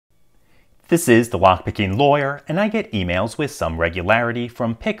This is the Lockpicking Lawyer, and I get emails with some regularity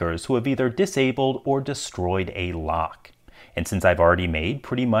from pickers who have either disabled or destroyed a lock. And since I've already made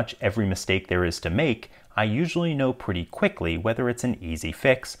pretty much every mistake there is to make, I usually know pretty quickly whether it's an easy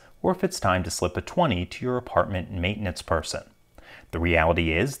fix or if it's time to slip a 20 to your apartment maintenance person. The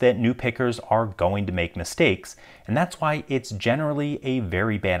reality is that new pickers are going to make mistakes, and that's why it's generally a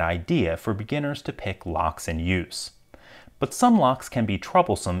very bad idea for beginners to pick locks in use. But some locks can be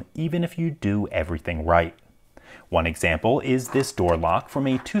troublesome even if you do everything right. One example is this door lock from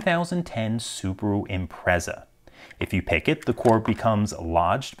a 2010 Subaru Impreza. If you pick it, the cord becomes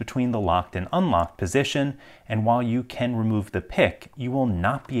lodged between the locked and unlocked position, and while you can remove the pick, you will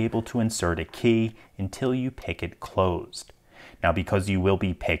not be able to insert a key until you pick it closed. Now, because you will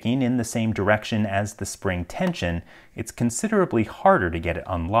be picking in the same direction as the spring tension, it's considerably harder to get it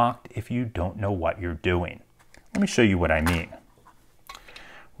unlocked if you don't know what you're doing. Let me show you what I mean.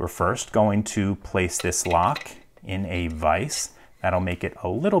 We're first going to place this lock in a vise. That'll make it a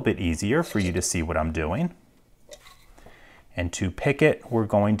little bit easier for you to see what I'm doing. And to pick it, we're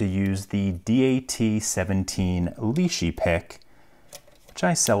going to use the DAT17 leashy pick, which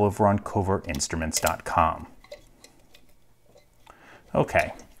I sell over on covertinstruments.com.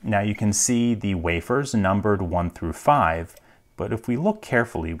 Okay, now you can see the wafers numbered 1 through 5, but if we look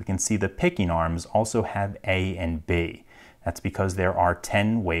carefully, we can see the picking arms also have A and B. That's because there are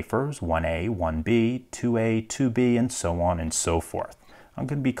 10 wafers, 1A, 1B, 2A, 2B, and so on and so forth. I'm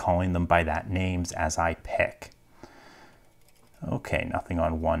going to be calling them by that names as I pick. Okay, nothing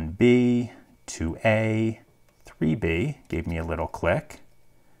on 1B, 2A, 3B, gave me a little click.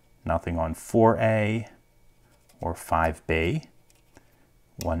 Nothing on 4A or 5B.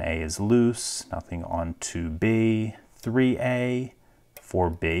 1A is loose, nothing on 2B, 3A,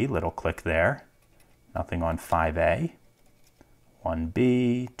 4B, little click there. Nothing on 5A,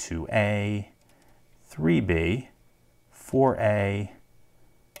 1B, 2A, 3B, 4A,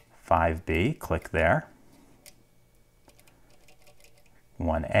 5B, click there.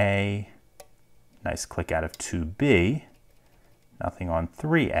 1A, nice click out of 2B, nothing on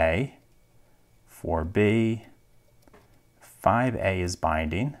 3A, 4B, 5A is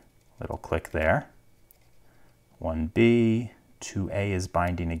binding, little click there. 1B, 2A is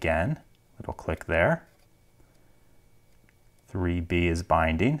binding again, little click there. 3B is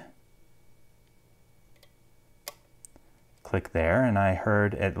binding. Click there, and I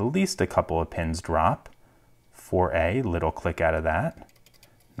heard at least a couple of pins drop. 4A, little click out of that.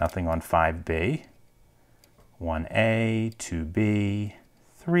 Nothing on 5B. 1A, 2B,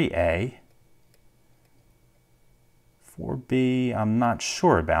 3A. 4B, I'm not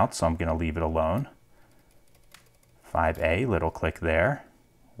sure about, so I'm going to leave it alone. 5A, little click there.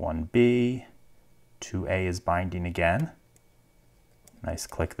 1B, 2A is binding again. Nice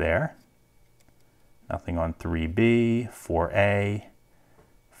click there. Nothing on 3B, 4A,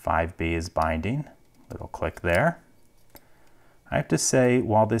 5B is binding. Little click there. I have to say,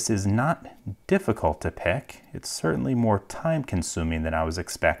 while this is not difficult to pick, it's certainly more time consuming than I was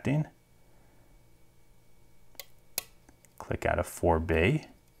expecting. Click out of 4B,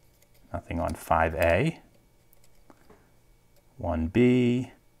 nothing on 5A.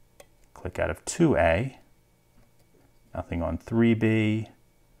 1B, click out of 2A, nothing on 3B,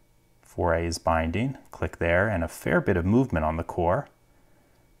 4A is binding, click there, and a fair bit of movement on the core.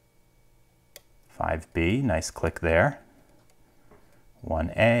 5B, nice click there.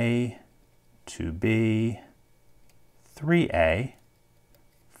 1A, 2B, 3A,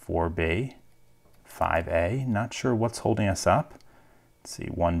 4B, 5A, not sure what's holding us up. Let's see,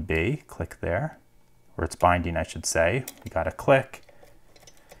 1B, click there, or it's binding, I should say. We got a click,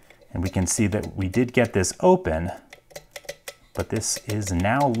 and we can see that we did get this open, but this is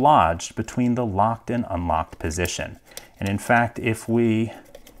now lodged between the locked and unlocked position. And in fact, if we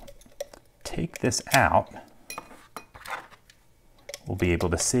take this out, we'll be able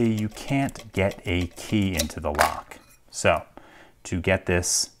to see you can't get a key into the lock. So to get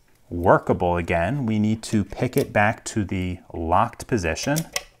this workable again, we need to pick it back to the locked position.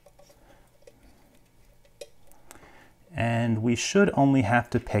 And we should only have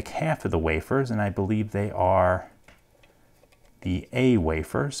to pick half of the wafers, and I believe they are the A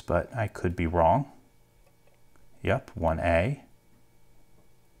wafers, but I could be wrong. Yep, 1A,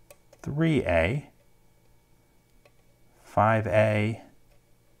 3A, 5A,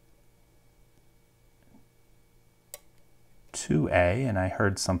 2A, and I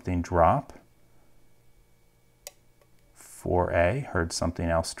heard something drop. 4A, heard something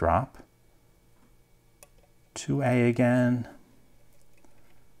else drop. 2A again,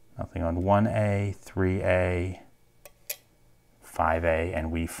 nothing on 1A, 3A, 5A,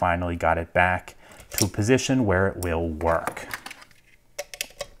 and we finally got it back to a position where it will work.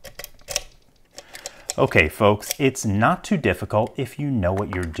 Okay folks, it's not too difficult if you know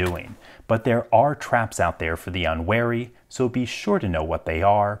what you're doing, but there are traps out there for the unwary, so be sure to know what they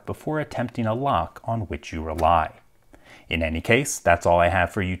are before attempting a lock on which you rely. In any case, that's all I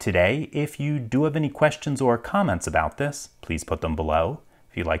have for you today. If you do have any questions or comments about this, please put them below.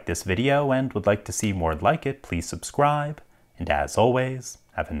 If you like this video and would like to see more like it, please subscribe. And as always,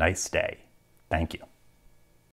 have a nice day. Thank you.